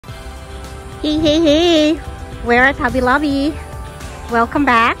Hey, we're at Hobby Lobby. Welcome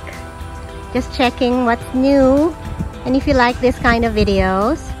back. Just checking what's new. And if you like this kind of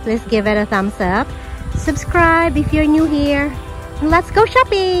videos, please give it a thumbs up. Subscribe if you're new here. And let's go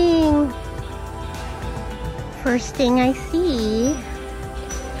shopping. First thing I see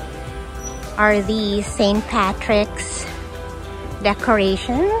are these St. Patrick's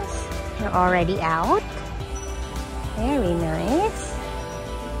decorations. They're already out. Very nice.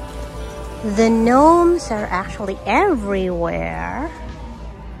 The gnomes are actually everywhere.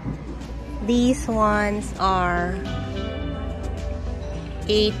 These ones are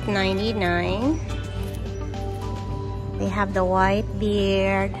 $8.99. They have the white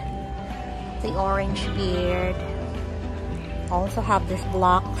beard, the orange beard. Also have these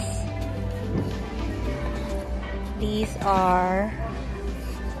blocks. These are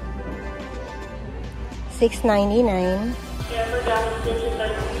 $6.99.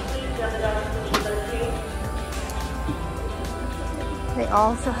 They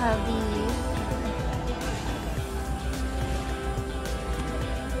also have these.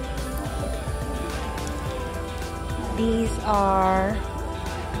 These are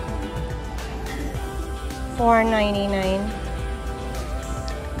 $4.99.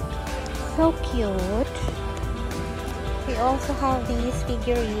 So cute. We also have these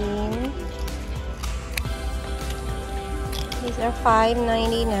figurines. These are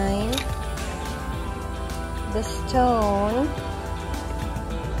 $5.99. The stone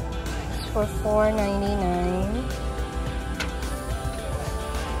is for $4.99.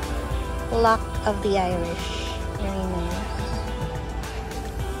 Luck of the Irish. Very nice.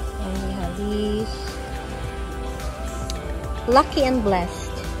 And we have these. Lucky and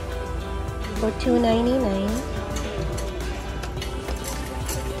Blessed for $2.99.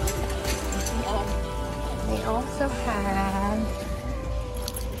 They also have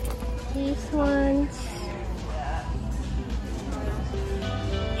these ones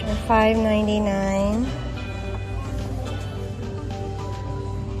which are $5.99.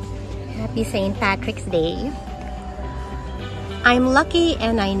 Happy St. Patrick's Day. I'm lucky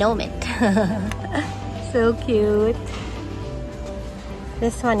and I know it. So cute.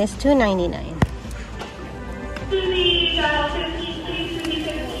 This one is $2.99.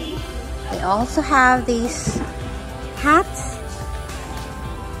 They also have these hats,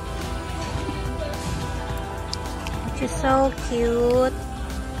 which is so cute.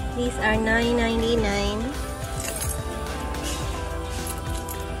 These are $9.99.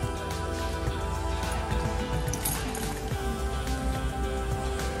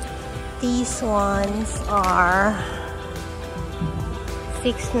 These ones are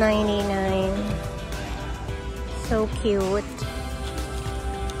 $6.99. So cute.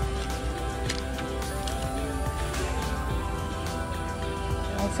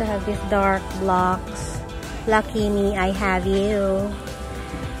 Also have these dark blocks. Lucky me, I have you.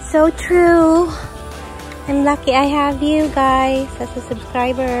 So true. I'm lucky I have you guys as a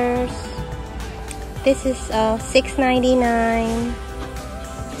subscribers. This is $6.99.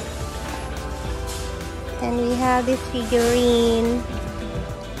 And we have this figurine.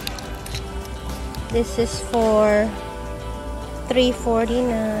 This is for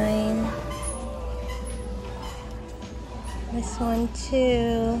 $3.49. This one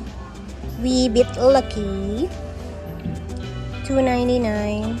too. We Bit Lucky.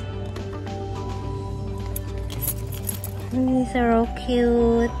 $2.99. These are all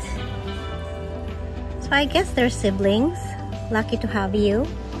cute. So I guess they're siblings. Lucky to have you.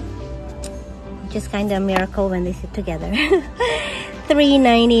 Just kind of a miracle when they sit together.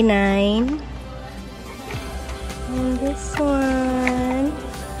 $3.99. And this one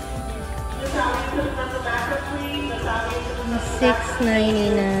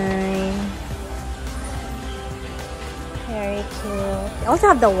 $6.99. Very cute. They also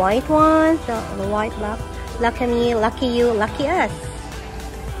have the white ones, the white luck. Lucky me, lucky you, lucky us.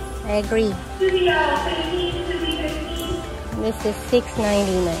 I agree. This is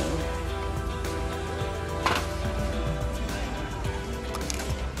 $6.99.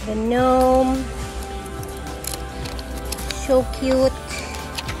 The gnome, so cute,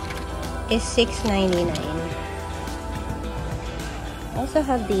 is $6.99. Also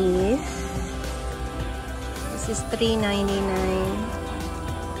have these. This is $3.99.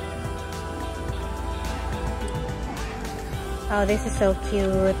 Oh, this is so cute.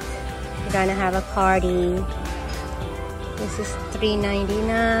 You're gonna have a party. This is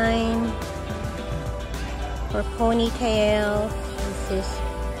 $3.99 for ponytails. This is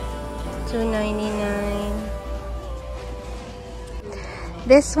 $2.99.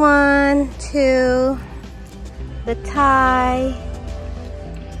 This one too. The tie,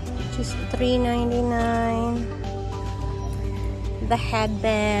 is $3.99. The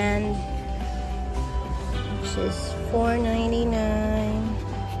headband, which is $4.99.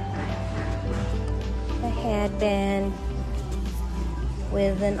 The headband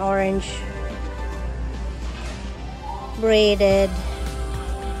with an orange braided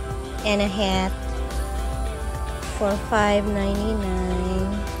and a hat for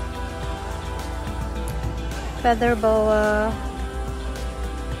 $5.99. Feather boa,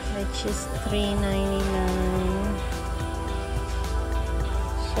 which is $3.99.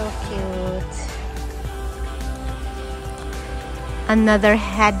 So cute. Another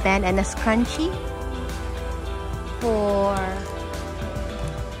headband and a scrunchie for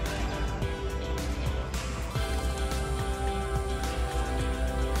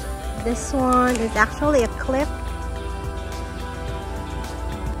this one is actually a clip.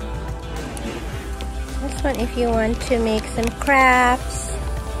 This one if you want to make some crafts.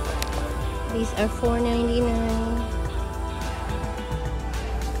 These are $4.99.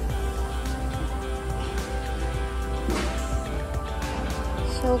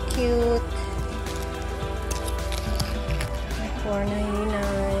 So cute.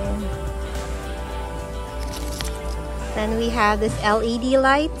 $4.99. Then we have this LED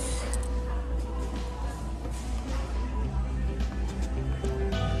lights.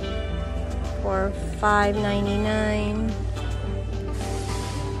 For $5.99.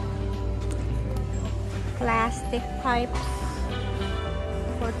 Plastic pipes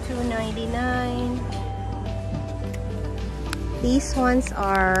for $2.99. These ones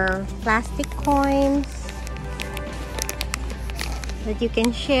are plastic coins that you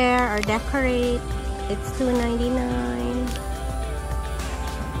can share or decorate. It's $2.99.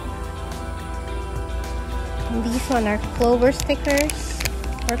 And these ones are clover stickers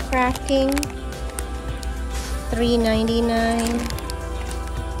for crafting. $3.99.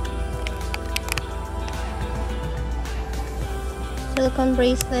 Silicone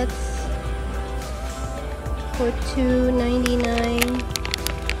bracelets for $2.99.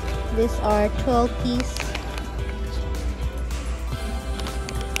 These are 12-piece.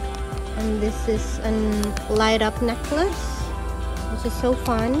 And this is a light-up necklace, which is so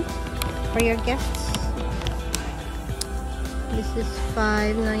fun for your guests. This is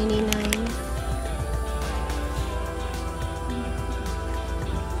 $5.99.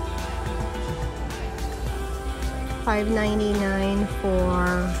 $5.99 for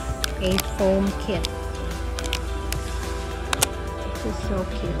a foam kit. This is so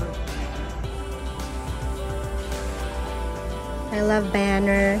cute. I love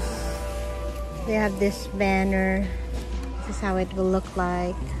banners. They have this banner. This is how it will look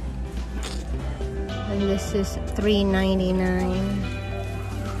like. And this is $3.99.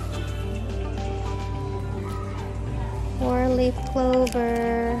 4-leaf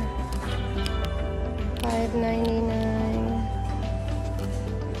clover, $5.99.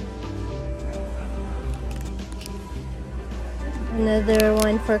 Another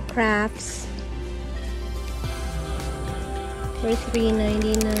one for crafts for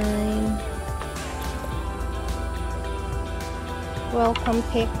 $3.99. Welcome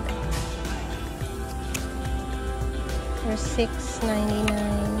pick for $6.99.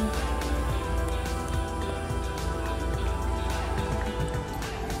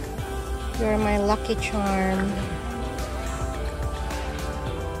 You're my lucky charm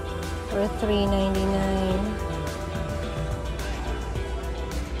for $3.99.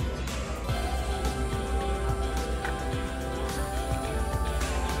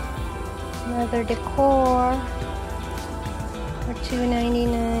 Another decor for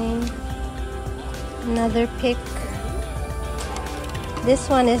 $2.99. Another pick. This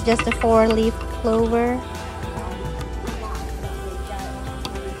one is just a 4-leaf clover.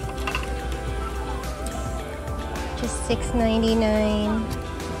 Just $6.99.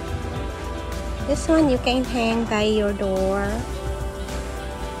 This one you can hang by your door.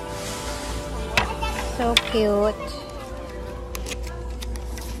 So cute.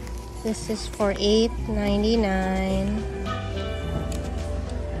 This is for $8.99.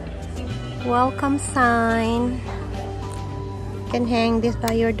 Welcome sign. You can hang this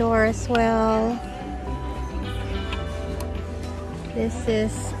by your door as well. This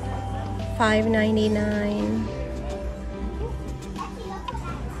is $5.99.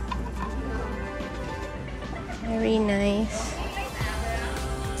 Very nice.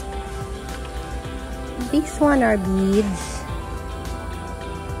 These one are beads.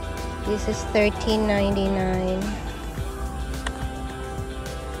 This is $13.99.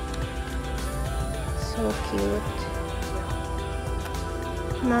 So cute.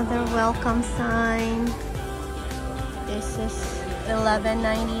 Another welcome sign. This is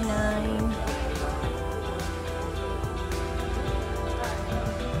 $11.99.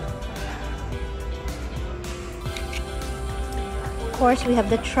 Of course, we have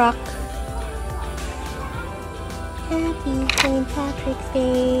the truck. Happy St. Patrick's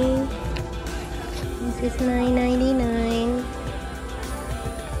Day. This is $9.99.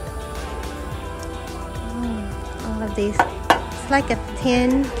 All of these. It's like a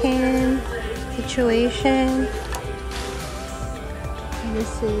tin can situation.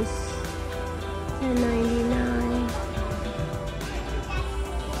 This is $10.99.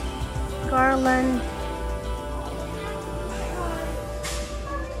 Garland.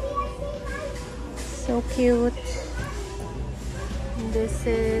 So cute. This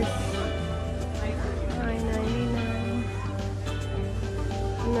is $9.99.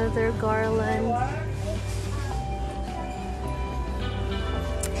 Another garland.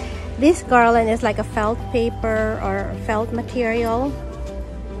 This garland is like a felt paper or felt material.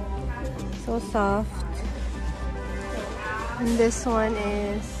 So soft. And this one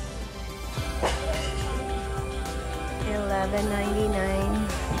is $11.99.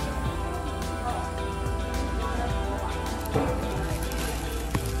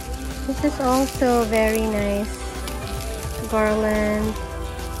 This is also very nice garland.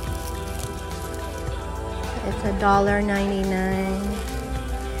 It's $1.99.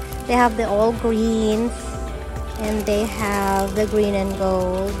 They have the all greens and they have the green and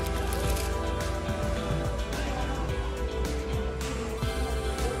gold.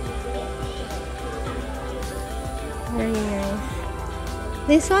 Very nice.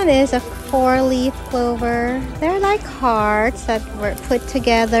 This one is a 4-leaf clover. They're like hearts that were put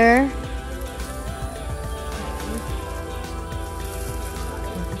together.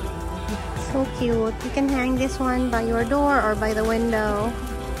 So cute. You can hang this one by your door or by the window.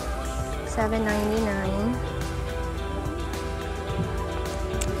 $7.99.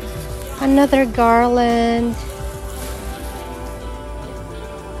 Another garland,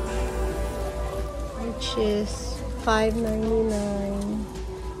 which is $5.99.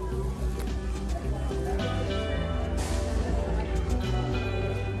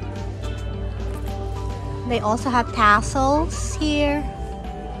 They also have tassels here.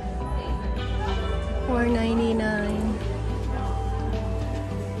 $4.99.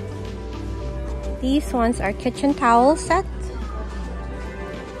 These ones are kitchen towel set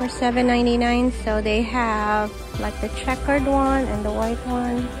for $7.99. So they have like the checkered one and the white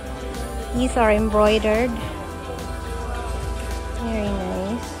one. These are embroidered. Very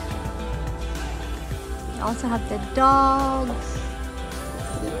nice. They also have the dogs.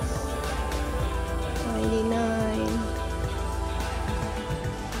 $6.99.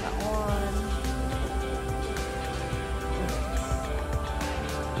 That one.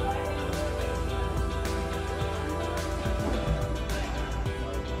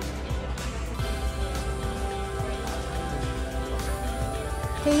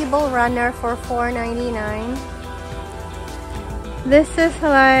 Table runner for $4.99. This is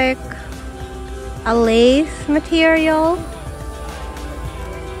like a lace material.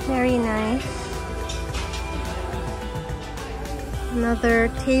 Very nice. Another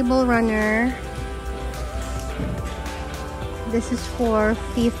table runner. This is for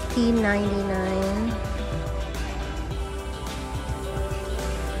 $15.99.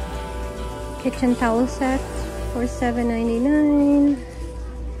 Kitchen towel sets for $7.99.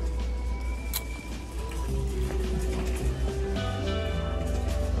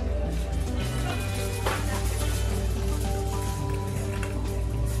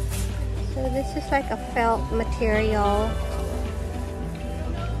 So this is like a felt material.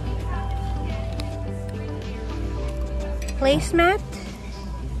 Placemat.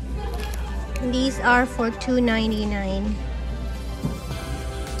 These are for $2.99.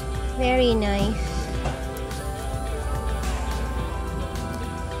 Very nice.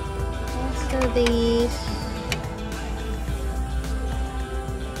 Also these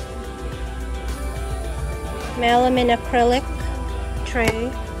melamine acrylic tray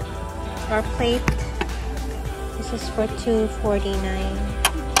or plate. This is for $2.49.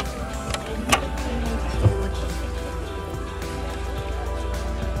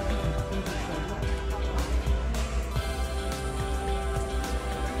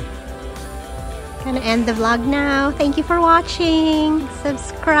 Gonna end the vlog now. Thank you for watching.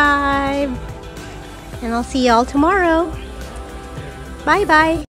 Subscribe. And I'll see y'all tomorrow. Bye bye.